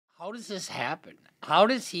How does this happen? How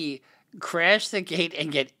does he crash the gate and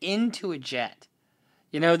get into a jet?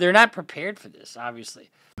 You know, they're not prepared for this, obviously.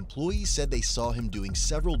 Employees said they saw him doing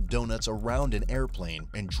several donuts around an airplane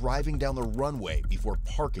and driving down the runway before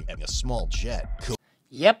parking in a small jet.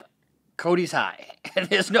 Yep, Cody's high. And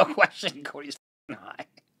there's no question Cody's high.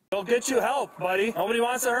 They'll get you help, buddy. Nobody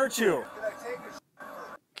wants to hurt you.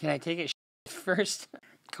 Can I take it first?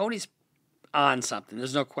 Cody's on something.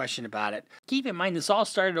 There's no question about it. Keep in mind, this all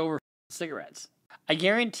started over cigarettes. I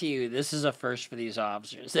guarantee you this is a first for these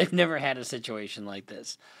officers. They've never had a situation like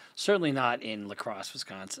this. Certainly not in La Crosse,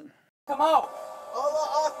 Wisconsin. Come out.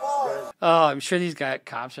 Oh, I'm sure these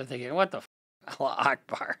cops are thinking, what the f***? Allah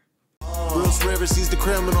Akbar. Bruce Rivers, he's the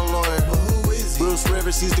criminal lawyer. Who is he? Bruce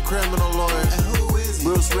Rivers, he's the criminal lawyer. And who is he?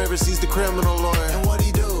 Bruce Rivers, he's the criminal lawyer. And what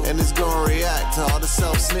he do? And it's gonna react to all the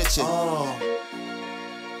self-snitching.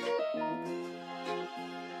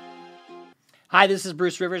 Hi, this is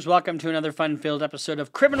Bruce Rivers. Welcome to another fun-filled episode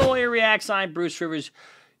of Criminal Lawyer Reacts. I'm Bruce Rivers,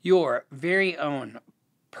 your very own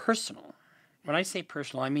personal, when I say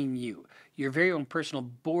personal, I mean you, your very own personal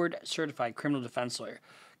board-certified criminal defense lawyer,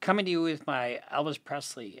 coming to you with my Elvis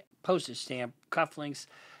Presley postage stamp cufflinks,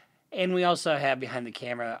 and we also have behind the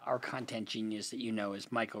camera our content genius that you know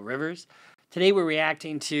is Michael Rivers. Today we're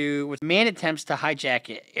reacting to what man attempts to hijack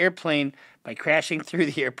an airplane by crashing through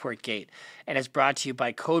the airport gate, and it's brought to you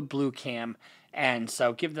by Code Blue Cam. And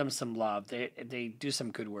so give them some love. They do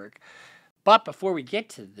some good work. But before we get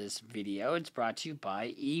to this video, it's brought to you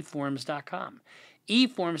by eForms.com.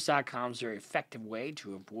 eForms.com is a very effective way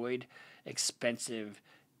to avoid expensive,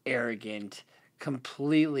 arrogant,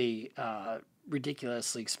 completely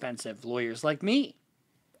ridiculously expensive lawyers like me.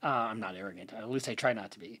 I'm not arrogant. At least I try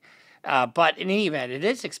not to be. But in any event, it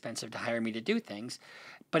is expensive to hire me to do things.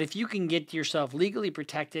 But if you can get yourself legally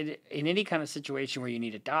protected in any kind of situation where you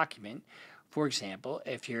need a document, for example,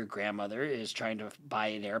 if your grandmother is trying to buy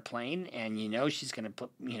an airplane and you know she's going to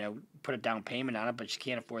put a down payment on it, but she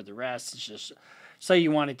can't afford the rest, it's just so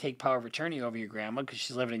you want to take power of attorney over your grandma because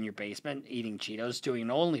she's living in your basement, eating Cheetos, doing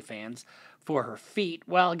OnlyFans for her feet.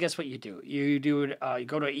 Well, guess what you do? You go to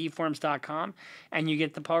eForms.com and you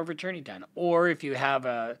get the power of attorney done. Or if you have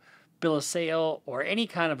a bill of sale or any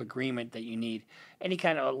kind of agreement that you need, any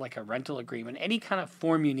kind of like a rental agreement, any kind of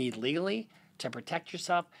form you need legally to protect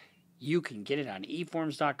yourself, you can get it on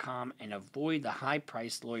eForms.com and avoid the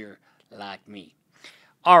high-priced lawyer like me.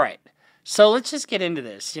 All right, so let's just get into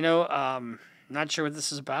this. Not sure what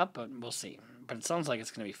this is about, but we'll see. But it sounds like it's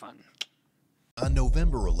going to be fun. On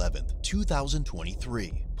November 11th,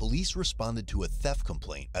 2023, police responded to a theft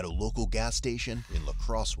complaint at a local gas station in La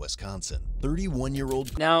Crosse, Wisconsin.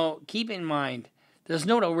 31-year-old... Now, keep in mind, there's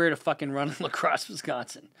nowhere to fucking run in La Crosse,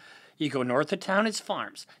 Wisconsin. You go north of town, it's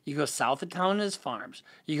farms. You go south of town, it's farms.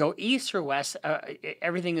 You go east or west,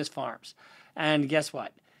 everything is farms. And guess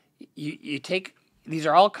what? You take, these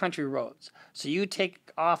are all country roads. So you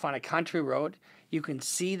take off on a country road, you can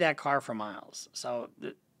see that car for miles. So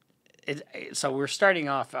we're starting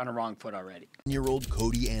off on a wrong foot already. 10-year-old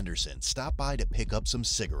Cody Anderson stopped by to pick up some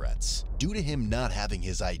cigarettes. Due to him not having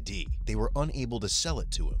his ID, they were unable to sell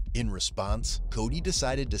it to him. In response, Cody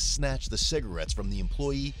decided to snatch the cigarettes from the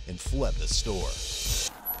employee and fled the store.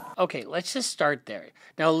 Okay, let's just start there.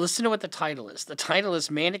 Now listen to what the title is. The title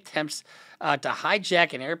is Man Attempts to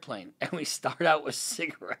Hijack an Airplane, and we start out with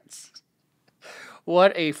cigarettes.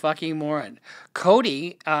 What a fucking moron.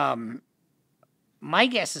 Cody, my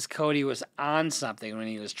guess is Cody was on something when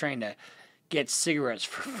he was trying to get cigarettes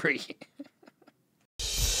for free.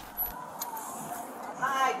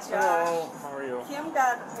 Hi, Josh. Hello, how are you? Kim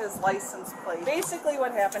got his license plate. Basically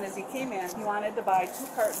what happened is he came in, he wanted to buy 2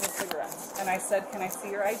 cartons of cigarettes. And I said, can I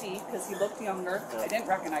see your ID? Because he looked younger. I didn't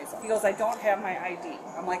recognize him. He goes, I don't have my ID.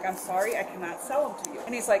 I'm like, I'm sorry, I cannot sell them to you.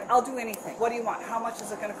 And he's like, I'll do anything. What do you want? How much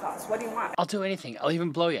is it going to cost? What do you want? I'll do anything. I'll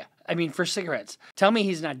even blow you. I mean, for cigarettes. Tell me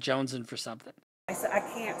he's not jonesing for something. I said, I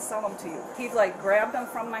can't sell them to you. He grabbed them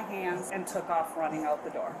from my hands and took off running out the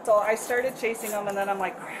door. So I started chasing him and then I'm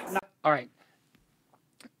like, crap. No. All right.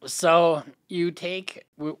 So you take,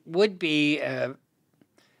 would be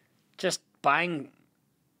just buying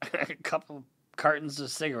a couple cartons of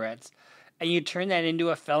cigarettes and you turn that into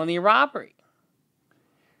a felony robbery.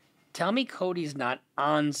 Tell me Cody's not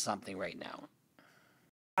on something right now.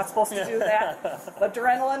 Not supposed to do that. The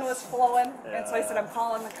adrenaline was flowing, and so I said, I'm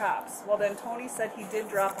calling the cops. Well, then Tony said he did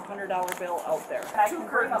drop a $100 bill out there. I can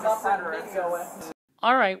bring him up on video with.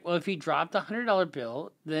 All right, well, if he dropped a $100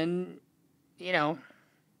 bill, then,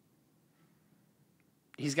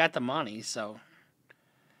 he's got the money, so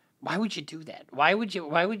why would you do that? Why would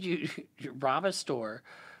you rob a store,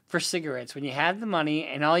 for cigarettes when you have the money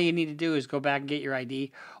and all you need to do is go back and get your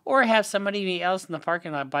ID, or have somebody else in the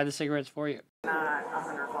parking lot buy the cigarettes for you? Not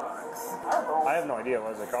 $100. I have no idea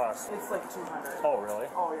what does it cost. It's like 200. Oh, really?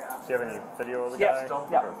 Oh yeah. Do you have any video of the Yes. guy?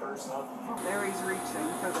 Yeah. There he's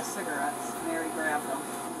reaching for the cigarettes, and there he grabbed them.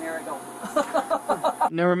 And there I go.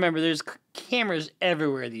 Now remember, there's cameras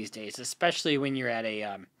everywhere these days, especially when you're at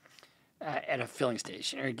a filling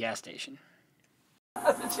station or a gas station.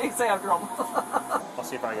 Chase after him. I'll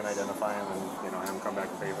see if I can identify him and have him come back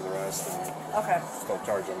and pay for the rest and Okay. still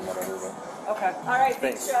charge him whatever. But Okay. All right.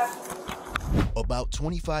 Thanks, Jeff. About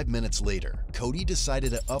 25 minutes later, Cody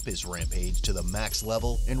decided to up his rampage to the max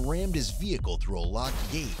level and rammed his vehicle through a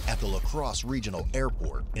locked gate at the La Crosse Regional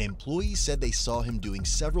Airport. An employee said they saw him doing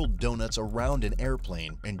several donuts around an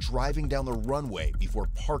airplane and driving down the runway before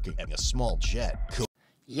parking a small jet.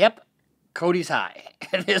 Yep, Cody's high.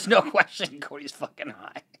 And there's no question Cody's fucking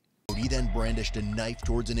high. Cody then brandished a knife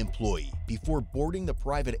towards an employee before boarding the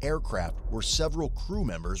private aircraft where several crew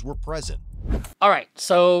members were present. All right,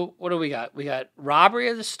 so what do we got? We got robbery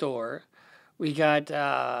of the store. We got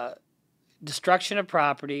destruction of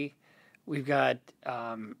property. We've got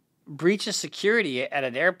breach of security at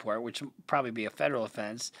an airport, which would probably be a federal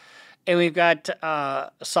offense. And we've got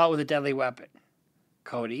assault with a deadly weapon.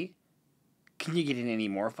 Cody, can you get in any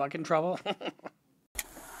more fucking trouble?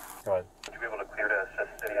 go ahead. Would you be able to clear to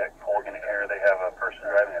assist City at Colgan Air? They have a person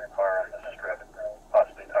driving a car on the strip,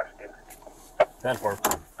 possibly intoxicated.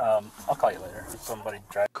 10-4. I'll call you later. Somebody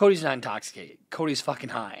driving Cody's not intoxicated. Cody's fucking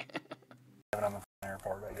high. on the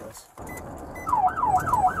airport, I guess.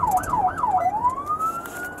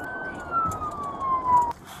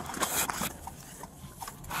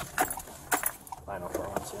 I know for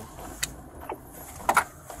one soon.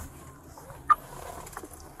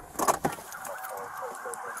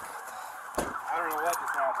 I don't know what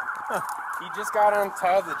just happened. He just got on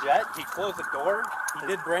top of the jet. He closed the door. He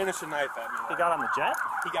did brandish a knife at me. He got on the jet?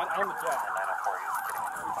 He got on the jet.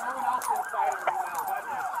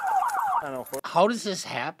 I don't know. How does this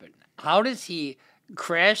happen? How does he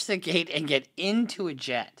crash the gate and get into a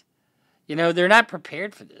jet? They're not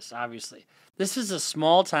prepared for this, obviously. This is a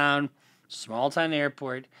small town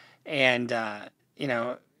airport, and,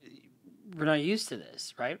 we're not used to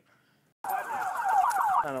this, right?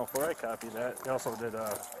 I don't know before I copied that. He also did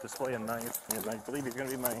display a knife, and I believe he's going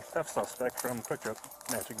to be my theft suspect from Quick Trip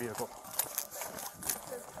Magic Vehicle.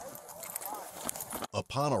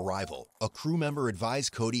 Upon arrival, a crew member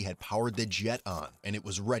advised Cody had powered the jet on and it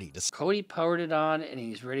was ready to... Cody powered it on and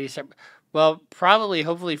he's ready to start. Well, probably,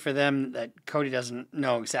 hopefully for them, that Cody doesn't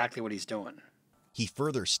know exactly what he's doing. He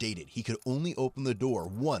further stated he could only open the door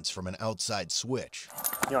once from an outside switch.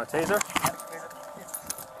 You want a taser?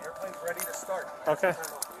 Airplane's ready to start. Okay.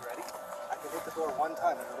 You ready? I can hit the door one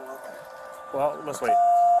time and it'll open. Well, let's wait.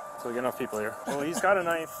 So we get enough people here. Well, he's got a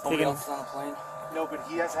knife. Nobody else is on the plane? No, but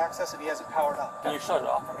he has access and he has it powered up. Can you shut it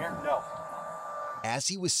off from here? No. As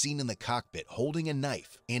he was seen in the cockpit holding a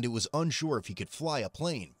knife and it was unsure if he could fly a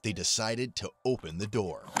plane, they decided to open the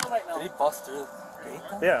door. Did he bust through the gate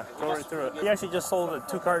then? Yeah, go right through it. He actually just sold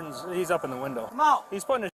 2 cartons. He's up in the window. Come out! He's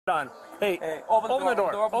putting his shit on. Hey, Open the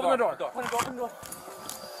door. Open the door. Open the door.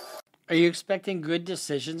 Are you expecting good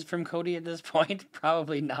decisions from Cody at this point?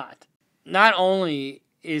 Probably not. Not only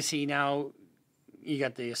is he now, you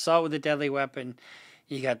got the assault with a deadly weapon,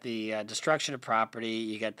 you got the destruction of property,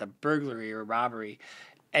 you got the burglary or robbery,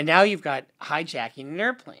 and now you've got hijacking an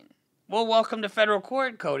airplane. Well, welcome to federal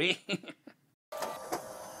court, Cody.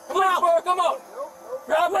 Come out! Come out!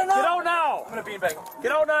 Grab it! Get out now! I'm gonna beanbag him.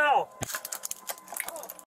 Get out now!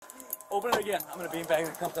 Open it again. I'm gonna beanbag him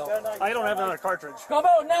and come out. I don't have another cartridge. Come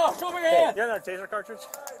out now! Show me your hands! You have another taser cartridge?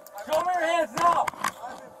 Show me your hands now!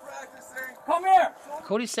 Come here!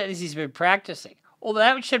 Cody says he's been practicing. Well,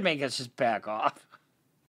 that should make us just back off.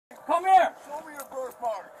 Come here! Show me your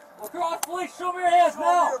birthmark! Cross, please, show me your hands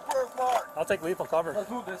now! Your birthmark! I'll take lethal cover.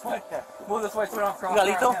 Let's move this way. Move this way so we don't cross.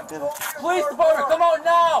 You got lethal? Police department, come out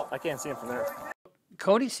now! I can't see him from there.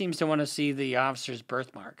 Cody seems to want to see the officer's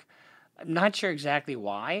birthmark. I'm not sure exactly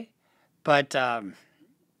why, but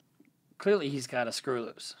clearly he's got a screw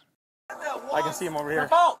loose. I can see him over here.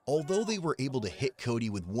 Although they were able to hit Cody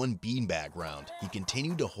with 1 beanbag round, he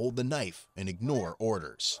continued to hold the knife and ignore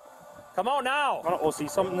orders. Come on now! Want to OC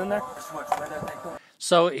something in there?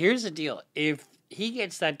 So here's the deal: if he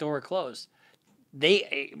gets that door closed,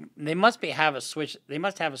 they must have a switch. They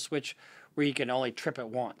must have a switch where you can only trip it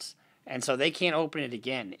once, and so they can't open it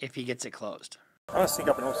again if he gets it closed. I'm gonna sneak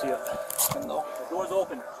up and OC it. No, the door's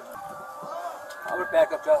open. I would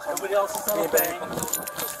back up, Josh. Nobody else is on the plane.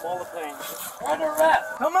 Smaller plane. Under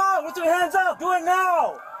arrest! Come on! With your hands up! Do it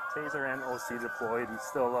now! Taser and OC deployed. He's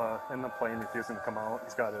still in the plane, refusing to come out.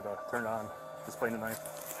 He's got it turned on, displaying the knife.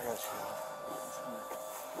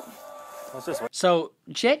 What's this way? So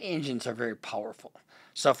jet engines are very powerful.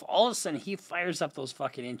 So if all of a sudden he fires up those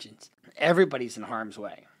fucking engines, everybody's in harm's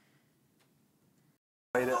way.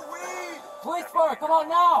 Police car, come on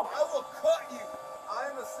now! I will cut you. I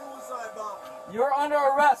am a suicide bomber. You're under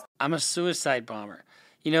arrest. I'm a suicide bomber.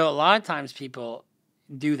 You know, a lot of times people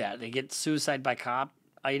do that. They get suicide by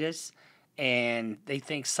cop-itis, and they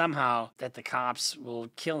think somehow that the cops will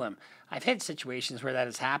kill them. I've had situations where that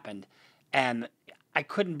has happened, and I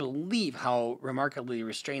couldn't believe how remarkably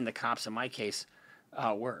restrained the cops in my case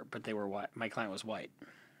were, but they were white. My client was white.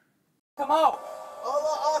 Come out!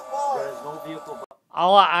 Allah Akbar! There is no vehicle.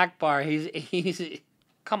 Allah Akbar. He's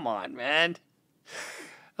come on, man.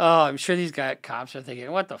 Oh, I'm sure these cops are thinking,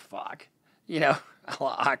 what the fuck? You know,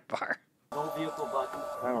 Allah Akbar. No vehicle button.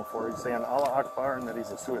 904, he's saying Allah Akbar and that he's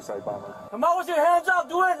a suicide bomber. Come on with your hands up.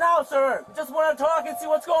 Do it now, sir. We just want to talk and see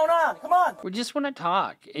what's going on. Come on. We just want to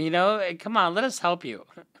talk. You know, come on, let us help you.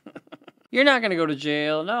 You're not going to go to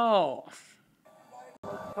jail. No.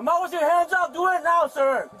 Come on with your hands up. Do it now,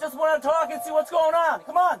 sir. We just want to talk and see what's going on.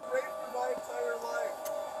 Come on. Wait for my entire life.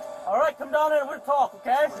 All right, come down there and we'll talk,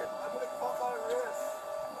 okay? I'm going to cut my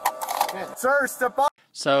wrist. Sir, step up.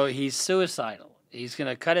 So he's suicidal. He's going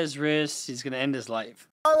to cut his wrists. He's going to end his life.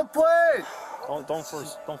 On the plane. Don't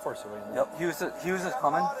force your way in. Yep, he was just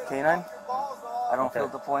coming, K9. I don't feel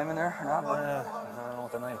deployment there or not, but I don't know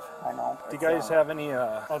with the knife. I know. Do you guys have any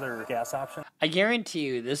other gas options? I guarantee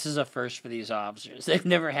you this is a first for these officers. They've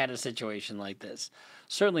never had a situation like this.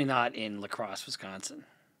 Certainly not in La Crosse, Wisconsin.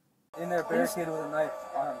 In there barricaded with a knife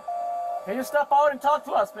on him. Can you step out and talk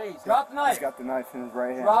to us, please? Drop the knife. He's got the knife in his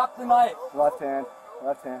right hand. Drop the knife. Left hand.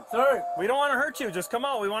 Left hand. Sir. We don't want to hurt you. Just come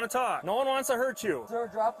out. We want to talk. No one wants to hurt you. Sir,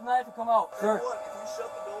 drop the knife and come out. Sir. If you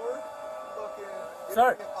shut the door, fucking...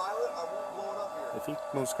 Sir. Pilot, I won't blow it up here. If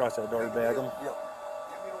he moves across that door, bag him. Yep. Get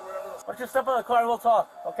me to wherever the... Why don't you step out of the car and we'll talk,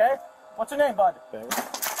 okay? What's your name, bud?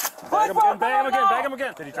 Bag him again. Bag him again. Bag him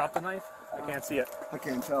again. Did he drop the knife? I can't see it. I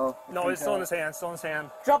can't tell. No, it's still in his hand. Still in his hand.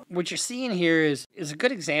 Drop. What you're seeing here is a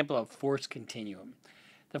good example of force continuum.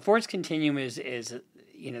 The force continuum is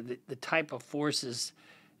you know, the type of forces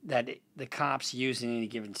that the cops use in any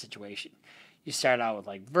given situation. You start out with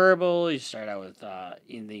like verbal, you start out with,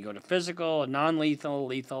 then you go to physical, non-lethal,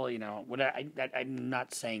 lethal, you know, I'm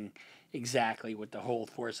not saying exactly what the whole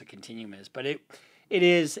force of continuum is, but it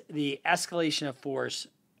is the escalation of force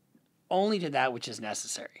only to that which is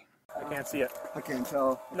necessary. I can't see it. I can't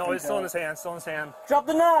tell. No, it's still in his hand. Still in his hand. Drop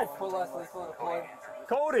the knife. Pull less lethal deployed.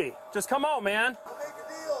 Cody, just come out, man. I'll make a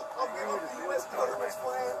deal. I'll give up the U.S. government's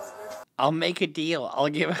plans. I'll make a deal. I'll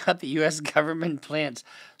give out the U.S. government plans.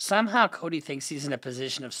 Somehow Cody thinks he's in a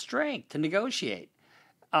position of strength to negotiate.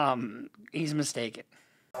 He's mistaken.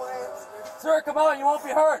 Sir, come out. You won't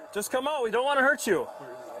be hurt. Just come out. We don't want to hurt you.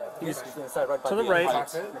 He's to the right.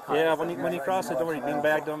 Yeah, when he crossed the door, he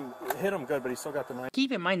beanbagged him, hit him good, but he still got the knife.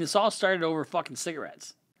 Keep in mind, this all started over fucking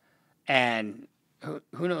cigarettes. And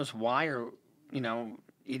who knows why or, you know,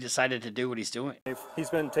 he decided to do what he's doing.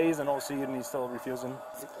 He's been tased and OC'd and he's still refusing.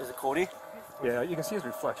 Is it Cody? Yeah, you can see his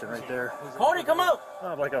reflection right there. Cody, come out.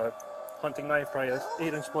 Like a hunting knife, probably an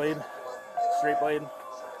 8-inch blade, straight blade.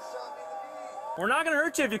 We're not going to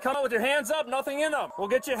hurt you if you come out with your hands up, nothing in them. We'll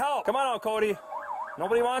get you help. Come on out, Cody.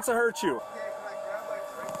 Nobody wants to hurt you.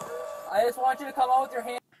 I just want you to come out with your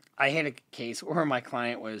hand. I had a case where my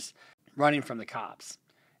client was running from the cops.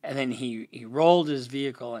 And then he rolled his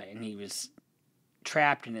vehicle and he was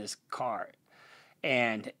trapped in his car.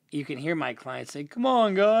 And you can hear my client say, "Come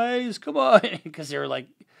on, guys, come on," because they were like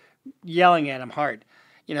yelling at him hard.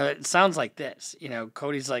 You know, it sounds like this. You know,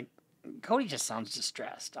 Cody just sounds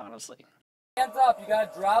distressed, honestly. Hands up. You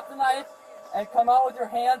got to drop the knife and come out with your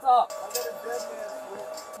hands up.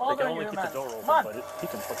 They can only keep the door open, but he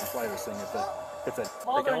can fucking fly this thing if that. They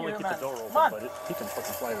can only keep the door open, but he can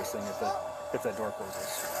fucking fly this thing if that door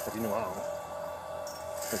closes. If you knew how.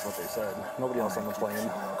 That's what they said. Nobody else on the plane.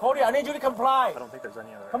 Cody, I need you to comply. I don't think there's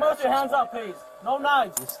any other. Come out with your hands up, please. No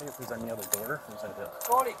knives. Can you see if there's any other door? Or is that it?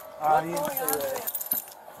 Cody, what's going on?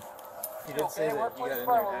 He did say that you got in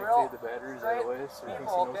there and activated the batteries right away, so he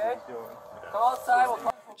thinks he knows what he's doing. Go outside. We'll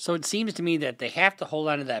come. So it seems to me that they have to hold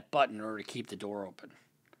on to that button in order to keep the door open.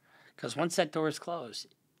 Because once that door is closed,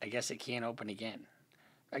 I guess it can't open again.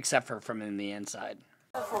 Except for from in the inside.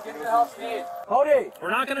 Cody! We're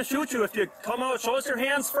not going to shoot you if you come out. Show us your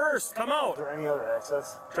hands first. Come out. Is there any other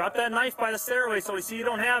access? Drop that knife by the stairway so we see you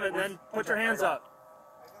don't have it, and then put your hands up.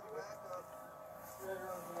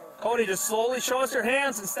 Cody, just slowly show us your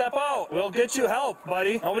hands and step out. We'll get you help,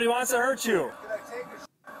 buddy. Nobody wants to hurt you.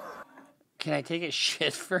 can I take a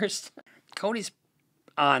shit first? Cody's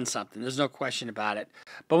on something. There's no question about it.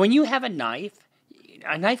 But when you have a knife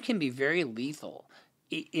can be very lethal,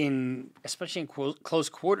 especially in close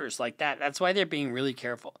quarters like that. That's why they're being really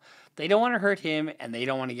careful. They don't want to hurt him, and they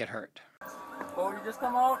don't want to get hurt. Cody, just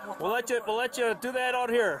come out. We'll let you do that out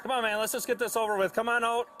here. Come on, man. Let's just get this over with. Come on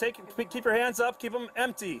out. Keep your hands up. Keep them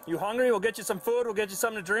empty. You hungry? We'll get you some food. We'll get you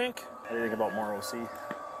something to drink. What do you think about more OC?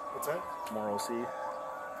 What's that? More OC.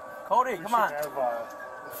 Cody, come on. Have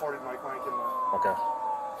afforded Mike Mike in the... Okay.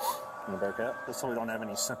 In the Bearcat? Just so we don't have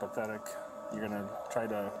any sympathetic... You're going to try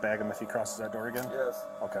to bag him if he crosses that door again? Yes.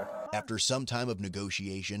 Okay. After some time of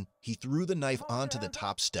negotiation, he threw the knife onto the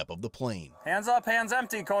top step of the plane. Hands up, hands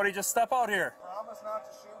empty, Cody. Just step out here. Promise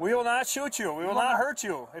not to shoot. We will not shoot you. We will not hurt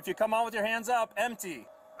you. If you come out with your hands up, empty.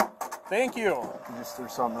 Thank you. You just threw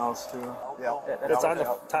something else, too. Yeah. It's on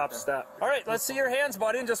the top step. All right, let's see your hands,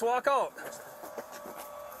 buddy, and just walk out.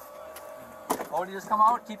 Cody, just come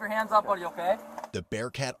out. Keep your hands up, buddy, okay? The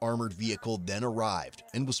Bearcat armored vehicle then arrived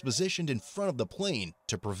and was positioned in front of the plane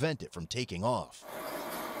to prevent it from taking off.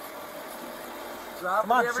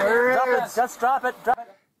 Come on, sir. Drop it. Just drop it. Drop it.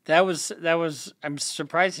 That was, I'm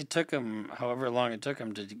surprised it took him however long it took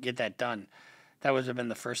him to get that done. That would have been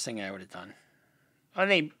the first thing I would have done. Oh,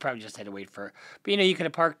 they probably just had to wait for, but you could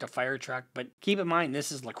have parked a fire truck, but keep in mind,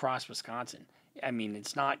 this is La Crosse, Wisconsin. I mean,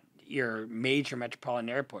 it's not your major metropolitan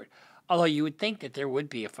airport. Although you would think that there would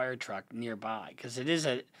be a fire truck nearby, because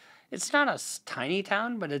it's not a tiny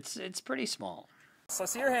town, but it's pretty small. So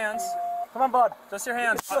see your hands. Come on, bud. Just your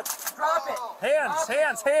hands. Drop it. Hands.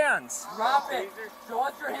 Drop it. Show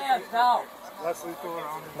us your hands now. Leslie, go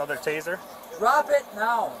around. Another taser. Drop it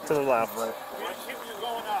now. To the left. Right.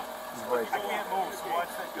 I can't move, so watch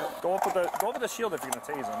that go. Go up with the shield if you're gonna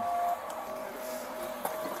tase him.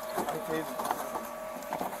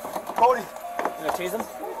 Cody. You gonna tase him?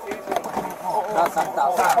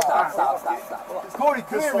 Stop. Cody,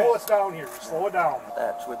 come here, slow us down here. Slow it down.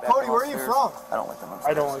 Cody, where are you from? I don't like them on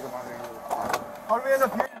here. How do we end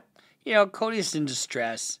up here? Cody's in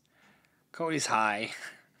distress. Cody's high.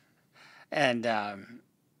 And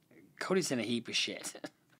Cody's in a heap of shit.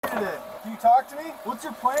 Today. Can you talk to me? What's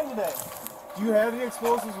your plan today? Do you have any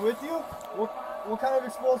explosives with you? What kind of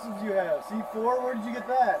explosives do you have? C4? Where did you get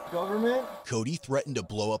that? Government? Cody threatened to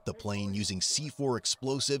blow up the plane using C4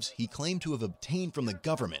 explosives he claimed to have obtained from the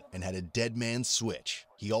government and had a dead man's switch.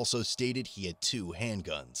 He also stated he had 2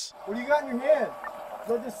 handguns. What do you got in your hand? Is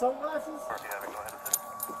that just sunglasses?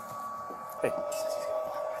 Hey.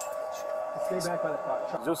 Stay back by the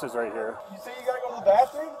truck. Zeus is right here. You say you gotta go to the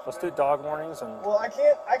bathroom? Let's do dog warnings and... Well, I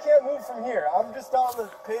can't move from here. I'm just on the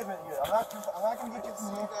pavement here. I'm not gonna get you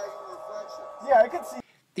from here. Yeah, I can see.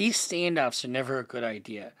 These standoffs are never a good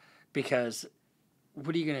idea, because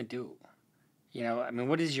what are you going to do?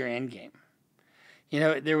 What is your end game?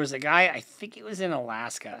 There was a guy, I think it was in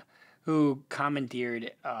Alaska, who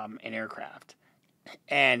commandeered an aircraft.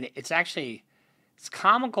 And it's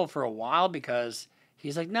comical for a while, because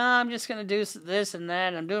he's like, nah, I'm just going to do this and that,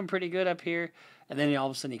 and I'm doing pretty good up here. And then all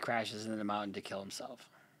of a sudden he crashes into the mountain to kill himself.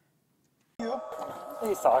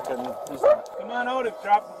 He's talking. Come on out.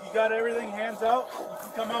 You got everything. Hands out. You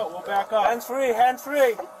can come out. We'll back up. Hands free. Hands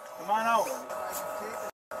free. Come on out.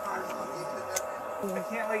 We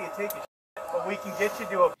can't let you take a shit, but we can get you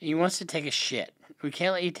to a... He wants to take a shit. We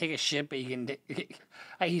can't let you take a shit, but you can...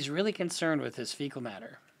 He's really concerned with his fecal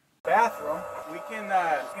matter. Bathroom. We can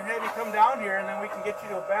have you come down here, and then we can get you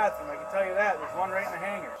to a bathroom. I can tell you that. There's one right in the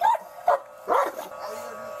hangar. All you gotta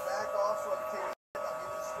do is back off so I can take a shit. I'll give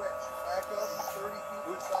you the switch. Back up 30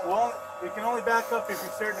 feet inside. Well, we can only back up if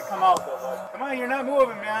you're starting to come out, though, bud. Come on, you're not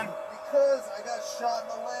moving, man. Because I got shot in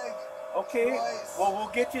the leg. Okay, twice. Well, we'll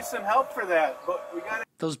get you some help for that, but we gotta...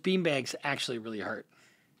 Those beanbags actually really hurt.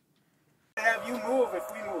 Have you move if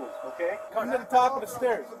we move, okay? Come to the top of the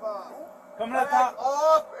stairs. Come to the top.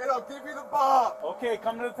 Up, and I'll give you the bomb. Okay,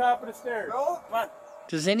 come to the top of the stairs. No? Come on.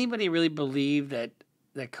 Does anybody really believe that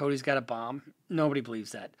Cody's got a bomb? Nobody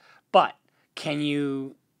believes that. But can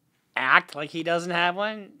you act like he doesn't have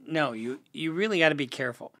one? No, you really got to be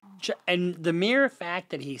careful. And the mere fact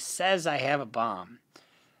that he says, I have a bomb,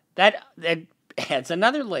 that adds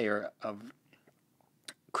another layer of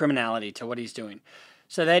criminality to what he's doing.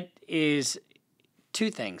 So that is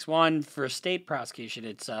 2 things. One, for state prosecution,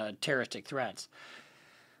 it's terroristic threats.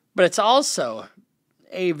 But it's also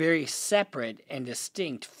a very separate and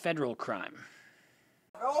distinct federal crime.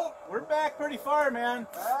 No, we're back pretty far, man.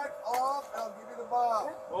 Back off, I'll give you the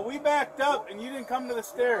bomb. Well, we backed up, and you didn't come to the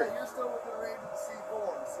stairs. Yeah, you're still within range of the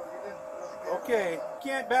C4, so you didn't really get Okay,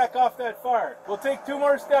 can't back off that far. We'll take 2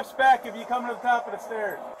 more steps back if you come to the top of the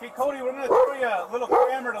stairs. Okay, Cody, we're going to throw you a little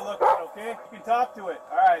camera to look at, okay? You can talk to it.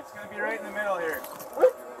 All right, it's going to be right in the middle here.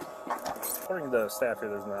 According to the staff here,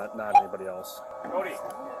 there's not anybody else. Cody.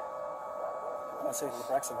 I'll say the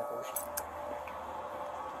Braxton, my coach.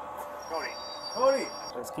 Cody.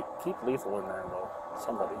 Just keep lethal in there, though.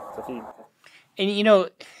 Somebody. If he... And you know,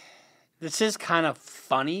 this is kind of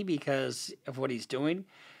funny because of what he's doing,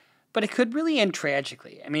 but it could really end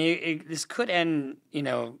tragically. I mean, this could end, you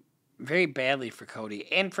know, very badly for Cody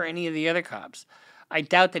and for any of the other cops. I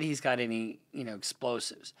doubt that he's got any, you know,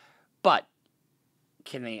 explosives. But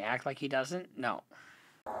can they act like he doesn't? No.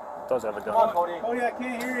 Does have a gun. Come on, Cody. Cody, I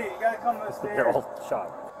can't hear you. You got to come to the stairs. They're all shot.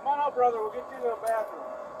 Come on out, brother. We'll get you to the bathroom.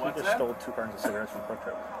 He just stole 2 cartons of cigarettes from Quick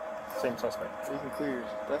Trip. Same suspect. So you can clear your...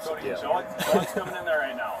 That's yeah. Sean's coming in there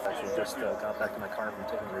right now. Actually, just got back to my car from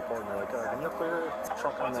taking the report, and they're like, can you clear the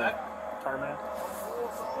truck on the tarmac?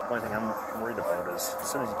 The only thing I'm worried about is as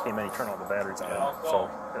soon as he came in, he turned all the batteries on. So,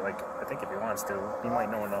 like, I think if he wants to, he might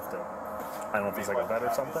know enough to, I don't know if he's like a vet or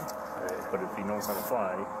something, but if he knows how to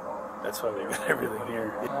fly. That's why they got everything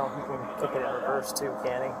here. Well, he can kick it in reverse too,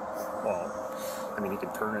 can he? Well, I mean, he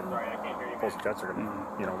can turn it and both jets are going to,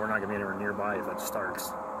 you know, we're not going to be anywhere nearby if it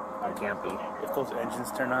starts. It can't be. If those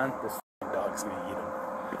engines turn on, this dog's going to eat him.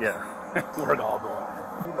 Yeah. We're all going.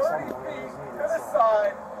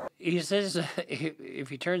 He says if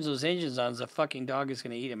he turns those engines on, the fucking dog is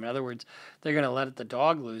going to eat him. In other words, they're going to let the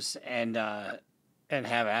dog loose and have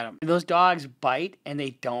at him. Those dogs bite and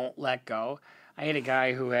they don't let go. I had a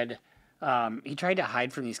guy who had he tried to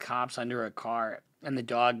hide from these cops under a car, and the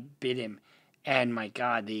dog bit him. And my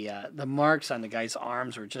God, the marks on the guy's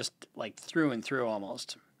arms were just like through and through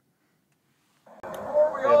almost.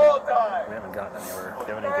 Before we all die. We haven't gotten anywhere. Do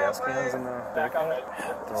you have any gas cans in the back of it?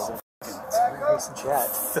 It's a jet.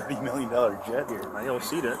 $30 million jet here. You'll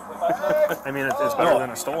see it. I mean, it's better than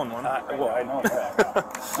a stolen one. Well, I know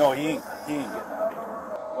that. No, he ain't getting out of here.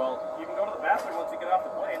 Well, you can go to the bathroom once you get off the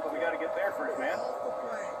plane, but we got to get there first, man.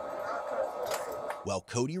 While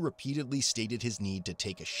Cody repeatedly stated his need to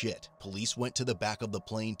take a shit, police went to the back of the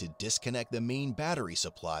plane to disconnect the main battery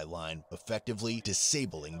supply line, effectively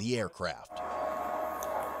disabling the aircraft.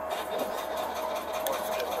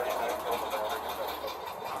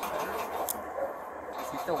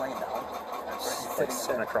 Is he still laying down? He's like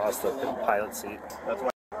sitting across the pilot seat. That's why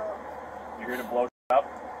you're here to blow up.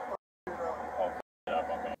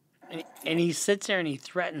 And he sits there and he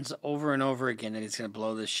threatens over and over again that he's going to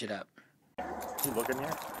blow this shit up. You looking here?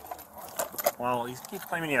 Well, he keeps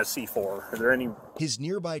claiming he has C4. Are there any... His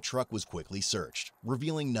nearby truck was quickly searched,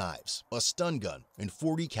 revealing knives, a stun gun, and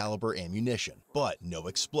 .40 caliber ammunition, but no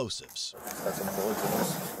explosives. That's some bullets in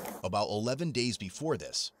this. About 11 days before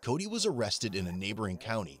this, Cody was arrested in a neighboring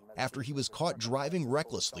county after he was caught driving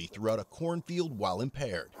recklessly throughout a cornfield while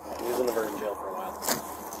impaired. He was in the Vernon jail for a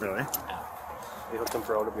while. Really? They hooked him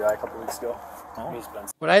for OWI a couple weeks ago. Oh.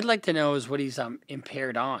 What I'd like to know is what he's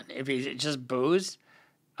impaired on. If he's just booze,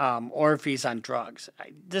 or if he's on drugs.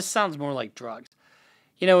 This sounds more like drugs.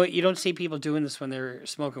 You know, you don't see people doing this when they're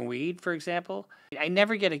smoking weed, for example. I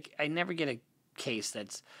never get a case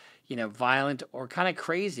that's, you know, violent or kind of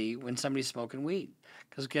crazy when somebody's smoking weed.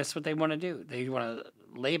 Because guess what they want to do? They want to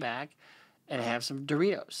lay back and have some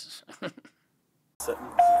Doritos. Sitting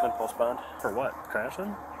in post bond. For what?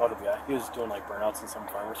 Crashing? OWI. He was doing like burnouts in some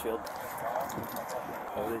farmer's field.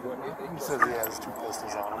 He says he has 2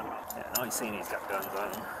 pistols on him. Yeah, now he's saying he's got guns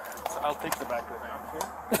on him. So I'll take the back of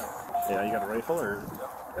the van. Yeah, you got a rifle or?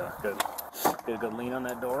 Yeah, good. Get a good lean on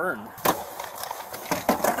that door and...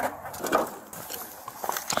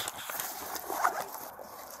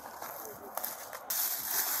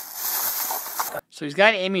 So he's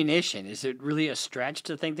got ammunition. Is it really a stretch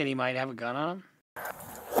to think that he might have a gun on him?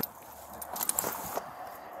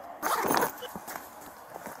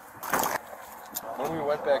 When we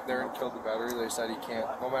went back there and killed the battery, they said he can't,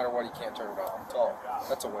 no matter what, he can't turn it on. So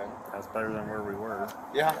that's a win. That's better than where we were.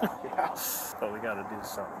 Yeah, yeah. But we gotta do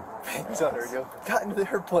something. He's on there, yo. Got into the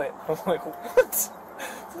airplane. I'm like, what? This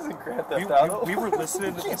isn't Grand Theft Auto. We were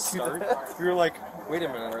listening to the start. We were like, wait a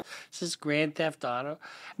minute. This is Grand Theft Auto.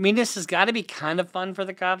 I mean, this has got to be kind of fun for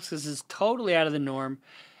the cops because it's totally out of the norm.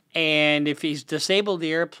 And if he's disabled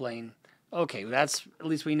the airplane, okay, that's at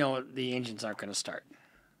least we know the engines aren't going to start.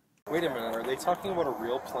 Wait a minute, are they talking about a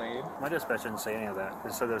real plane? My dispatch didn't say any of that.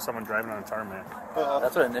 They said there's someone driving on a tarmac.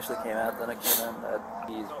 That's what initially came out. Then it came in that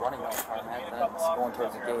he's running on the tarmac, then it's going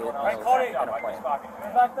towards the gate, and Right, then Cody, in a plane.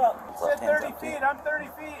 backed up. Left Sit hand's 30 empty. feet, I'm 30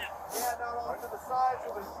 feet. Yeah, down off to the side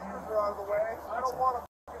so the shoes are out of the way. I don't want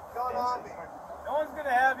a gun on me. No one's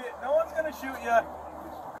gonna have you, no one's gonna shoot you.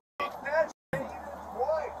 Dad,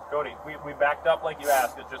 Cody, we backed up like you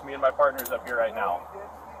asked. It's just me and my partners up here right now.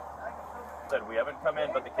 Said we haven't come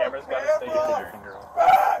in, but the camera's got to stay in there.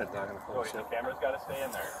 Cody, the camera's got to stay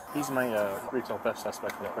in there. He's my retail theft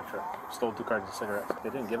suspect in the quick trip. Stole 2 cartons of cigarettes. They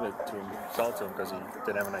didn't give it to him, sell it to him because he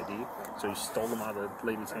didn't have an ID. So he stole them out of the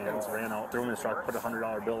lady's hands, ran out, threw them in his truck, put a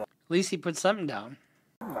 $100 bill. At least he put something down.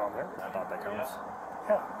 Down there. I thought that counts.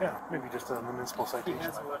 Yeah, maybe just a municipal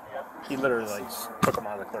citation. He literally like took them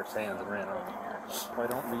out of the clerk's hands and ran out. Why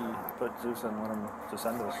don't we put Zeus and let him to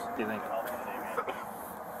send us? Do you think?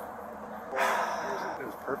 It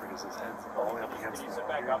was perfect because his head's all the way up against his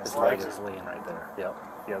leg is laying right there. Yep.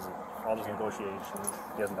 He hasn't, all those negotiations,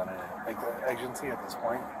 he hasn't done anything. Like the agency at this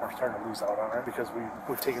point, we're starting to lose out on it because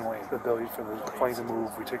we've taken away the ability for the plane to move.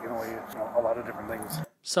 We've taken away a lot of different things.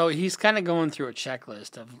 So he's kind of going through a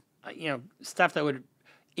checklist of, stuff that would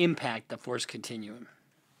impact the force continuum.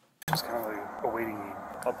 It's kind of like a waiting game.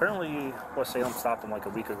 Apparently, West Salem stopped him like a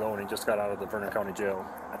week ago and he just got out of the Vernon County Jail.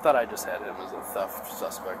 I thought I just had him as a theft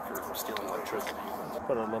suspect for stealing electricity.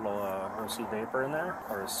 Put a little OC vapor in there,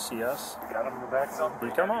 or a CS. You got him in the back.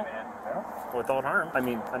 Did he come out? Yeah. Without harm. I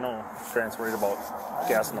mean, I know Grant's worried about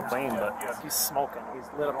gas in the plane, but... He's smoking. He's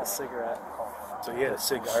lit up a cigarette. So he had a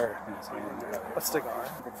cigar. A cigar.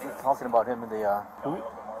 They're talking about him in the...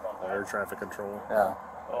 Air traffic control. Yeah.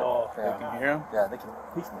 Oh, yeah. They can hear him? Yeah, he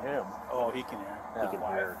can hear him. Oh, he can hear him. Yeah. He can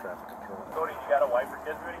hear air traffic control. Cody, you got a wife or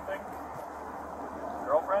kids or anything?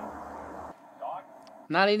 Girlfriend? Dog?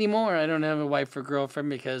 Not anymore. I don't have a wife or girlfriend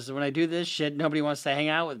because when I do this shit, nobody wants to hang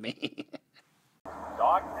out with me.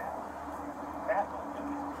 Dog? Cat?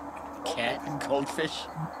 Cat and goldfish?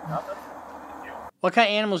 Nothing? What kind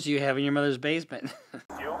of animals do you have in your mother's basement?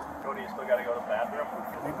 You? Cody, you still got to go to the bathroom?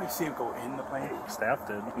 Maybe see him go in the plane. Staff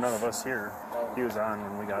did. None of us here. He was on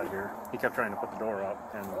when we got here. He kept trying to put the door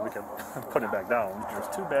up, and we kept putting it back down. There's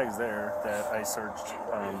 2 bags there that I searched.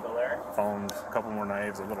 Found a couple more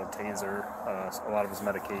knives, a little taser, a lot of his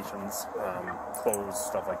medications, clothes,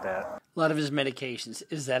 stuff like that. A lot of his medications.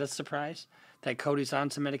 Is that a surprise? That Cody's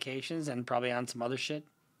on some medications and probably on some other shit?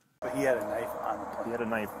 But he had a knife on the plane. He had a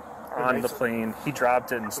knife on the plane. He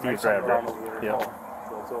dropped it and Steve grabbed it. Yep.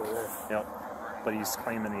 So it's over there. Yep. But he's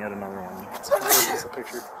claiming he had another one. It's a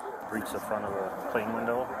picture. Reached the front of the plane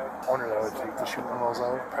window. I wonder that would take to shoot one of those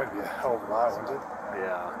out. Probably be a hell of a lot, wouldn't it?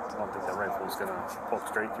 Yeah, I don't think that rifle's gonna poke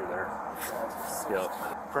straight through there. Yep.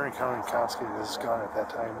 Vernon County confiscated his gun at that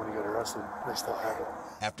time when he got arrested. They still have it.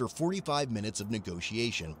 After 45 minutes of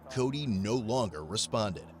negotiation, Cody no longer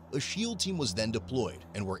responded. A SHIELD team was then deployed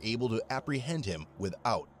and were able to apprehend him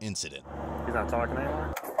without incident. He's not talking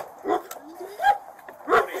anymore?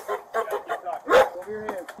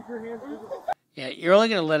 Yeah, you're only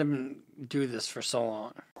going to let him do this for so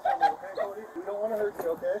long. We don't want to hurt you,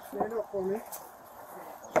 okay? Stand up for me.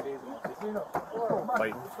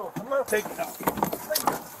 Fight. I'm going to take it out.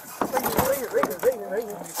 Right here.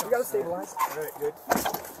 You got to stabilize. All right, good.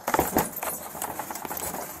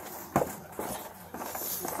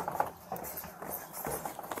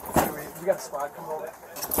 We got a spot. Come over.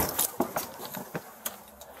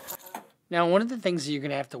 Now, one of the things that you're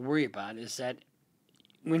going to have to worry about is that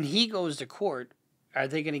when he goes to court, are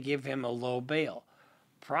they going to give him a low bail?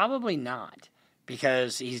 Probably not,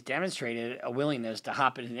 because he's demonstrated a willingness to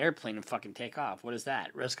hop in an airplane and fucking take off. What is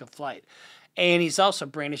that? Risk of flight. And he's also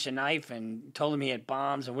brandished a knife and told him he had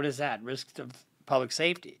bombs. And what is that? Risk of public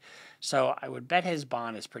safety. So I would bet his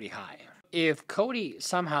bond is pretty high. If Cody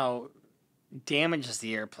somehow damages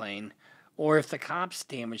the airplane, or if the cops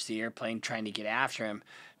damage the airplane trying to get after him,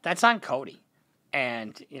 that's on Cody.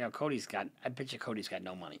 And, I bet you Cody's got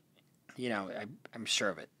no money. I'm sure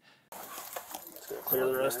of it. Clear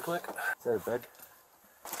the rest quick. Is that a bed?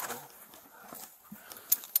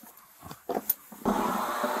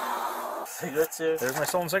 Cigarettes here. There's my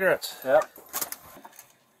stolen cigarettes. Yep.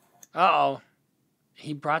 Uh-oh.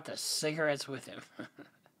 He brought the cigarettes with him.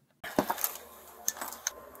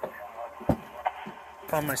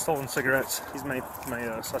 Found my stolen cigarettes. He's my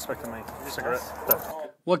suspect in my cigarette theft.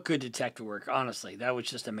 What good detective work, honestly. That was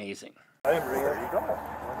just amazing. I didn't bring it. There you go.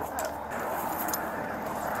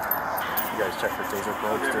 You guys check for taser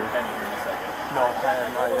probes too? No,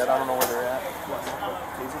 not yet. I don't know where they're at.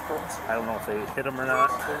 Taser probes? I don't know if they hit him or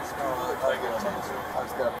not. I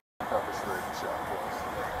just got a pepper spray and shot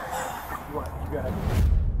twice. You got it.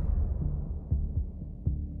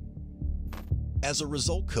 As a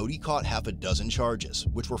result, Cody caught half a dozen charges,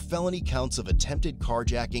 which were felony counts of attempted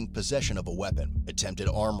carjacking, possession of a weapon, attempted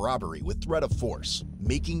armed robbery with threat of force,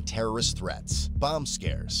 making terrorist threats, bomb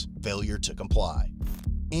scares, failure to comply,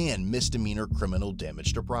 and misdemeanor criminal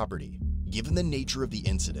damage to property. Given the nature of the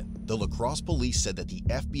incident, the La Crosse police said that the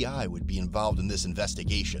FBI would be involved in this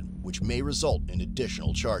investigation, which may result in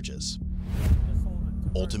additional charges.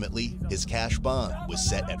 Ultimately, his cash bond was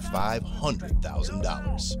set at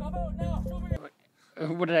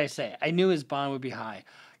 $500,000. What did I say? I knew his bond would be high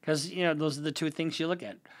because, you know, those are the two things you look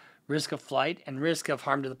at: risk of flight and risk of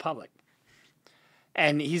harm to the public.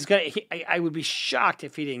 And I would be shocked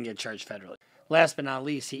if he didn't get charged federally. Last but not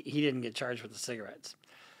least, he didn't get charged with the cigarettes.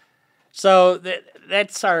 So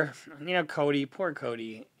that's our, you know, Cody, poor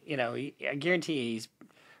Cody. You know, I guarantee he's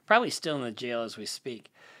probably still in the jail as we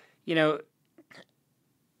speak. You know,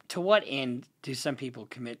 to what end do some people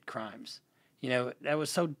commit crimes? You know, that was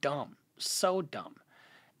so dumb, so dumb.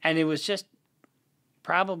 And it was just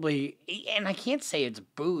probably, and I can't say it's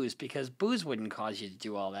booze because booze wouldn't cause you to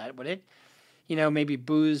do all that, would it? You know, maybe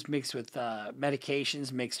booze mixed with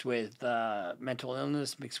medications, mixed with mental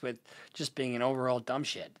illness, mixed with just being an overall dumb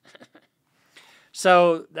shit.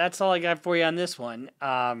 So that's all I got for you on this one.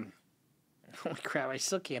 Holy crap, I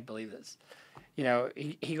still can't believe this. You know,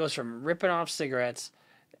 he goes from ripping off cigarettes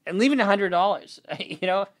and leaving $100. You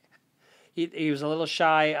know, he was a little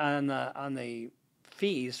shy on the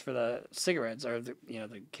fees for the cigarettes, or the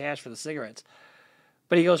cash for the cigarettes.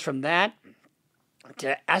 But he goes from that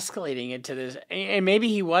to escalating it to this, and maybe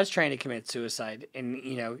he was trying to commit suicide,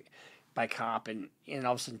 and by cop, and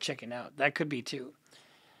all of a sudden chicken out. That could be too.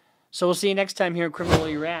 So we'll see you next time here on Criminal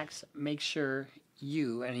Lawyer Reacts. Make sure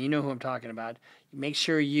you, and you know who I'm talking about, make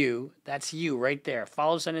sure that's you right there.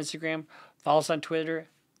 Follow us on Instagram, follow us on Twitter,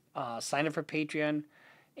 sign up for Patreon,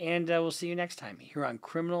 and we'll see you next time here on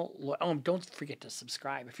Criminal Lawyer. Oh, don't forget to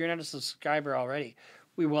subscribe. If you're not a subscriber already,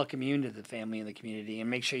 we welcome you into the family and the community, and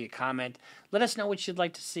make sure you comment. Let us know what you'd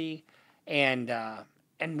like to see, and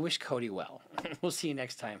wish Cody well. We'll see you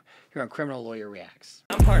next time here on Criminal Lawyer Reacts.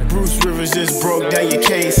 Bruce Rivers just broke down your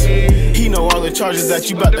case. He know all the charges that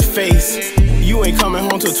you about to face. You ain't coming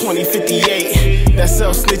home till 2058. That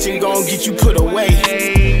self-snitching gon' get you put away.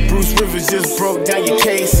 Bruce Rivers just broke down your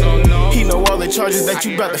case. He know all the charges that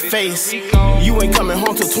you about to face. You ain't coming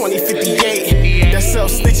home till 2058. That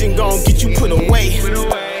self-snitching gon' get you put away.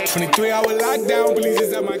 23-hour lockdown, please,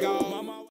 is at my God.